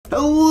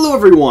Hello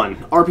everyone,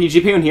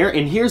 RPG Payon here,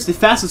 and here's the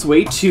fastest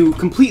way to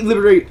completely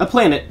liberate a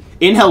planet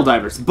in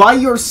Helldivers, by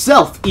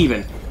yourself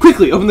even.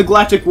 Quickly, open the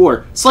Galactic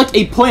War, select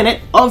a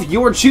planet of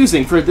your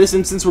choosing. For this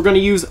instance, we're going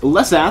to use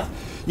Lesath.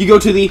 You go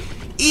to the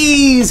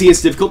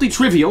easiest difficulty,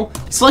 Trivial,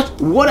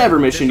 select whatever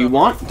mission you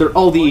want. They're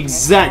all the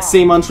exact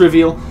same on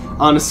Trivial,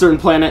 on a certain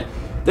planet.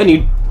 Then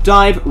you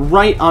dive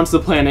right onto the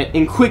planet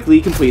and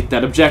quickly complete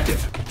that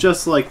objective.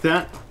 Just like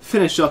that,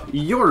 finish up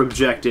your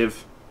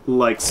objective,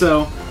 like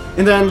so,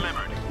 and then,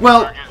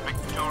 well,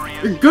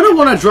 you're gonna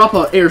want to drop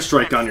an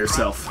airstrike on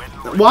yourself.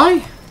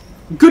 Why?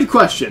 Good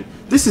question.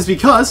 This is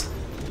because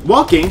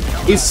walking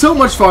is so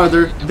much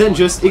farther than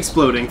just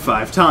exploding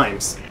 5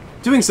 times.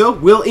 Doing so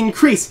will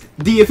increase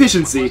the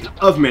efficiency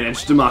of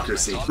managed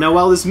democracy. Now,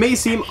 while this may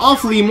seem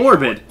awfully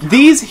morbid,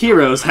 these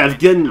heroes have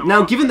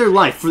now given their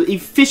life for the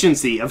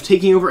efficiency of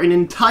taking over an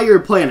entire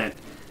planet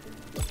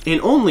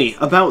in only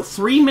about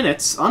 3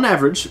 minutes on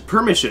average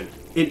per mission.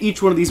 And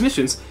each one of these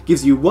missions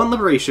gives you 1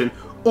 liberation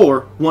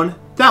or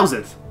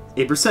 1,000th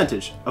a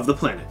percentage of the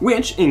planet.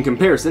 Which, in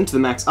comparison to the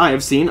max I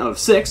have seen of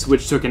 6,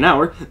 which took an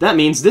hour, that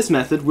means this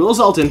method will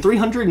result in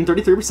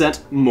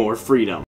 333% more freedom.